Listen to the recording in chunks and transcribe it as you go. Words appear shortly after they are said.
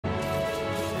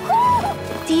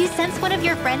Do you sense one of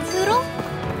your friends, Hoodle?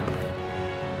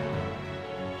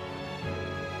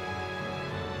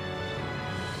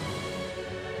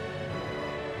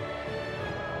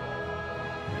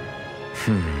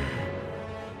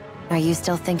 Are you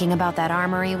still thinking about that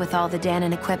armory with all the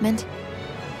Danon equipment?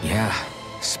 Yeah,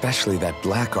 especially that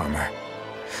black armor.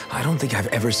 I don't think I've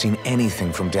ever seen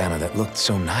anything from Dana that looked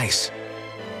so nice.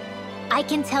 I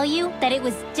can tell you that it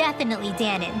was definitely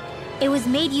Danon. It was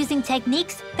made using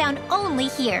techniques found only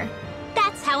here.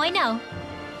 That's how I know.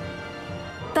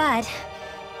 But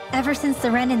ever since the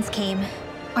Renans came,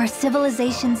 our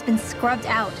civilization's been scrubbed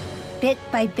out, bit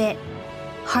by bit.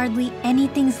 Hardly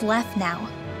anything's left now,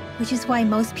 which is why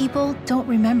most people don't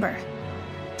remember.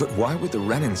 But why would the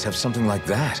Renans have something like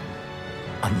that?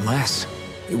 Unless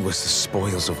it was the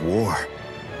spoils of war.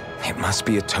 It must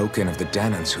be a token of the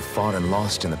Danans who fought and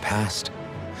lost in the past.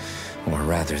 Or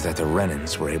rather, that the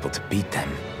Renans were able to beat them.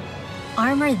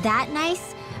 Armor that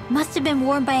nice must have been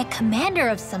worn by a commander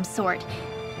of some sort.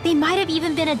 They might have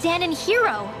even been a Danon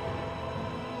hero.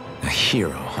 A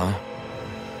hero, huh?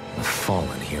 A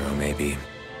fallen hero, maybe.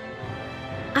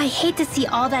 I hate to see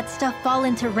all that stuff fall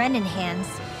into Renan hands,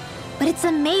 but it's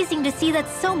amazing to see that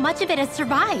so much of it has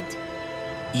survived.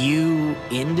 You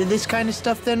into this kind of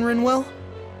stuff then, Rinwell?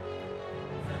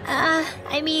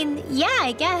 I mean, yeah,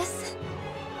 I guess.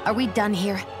 Are we done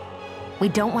here? We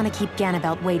don't want to keep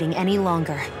Ganabelt waiting any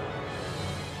longer.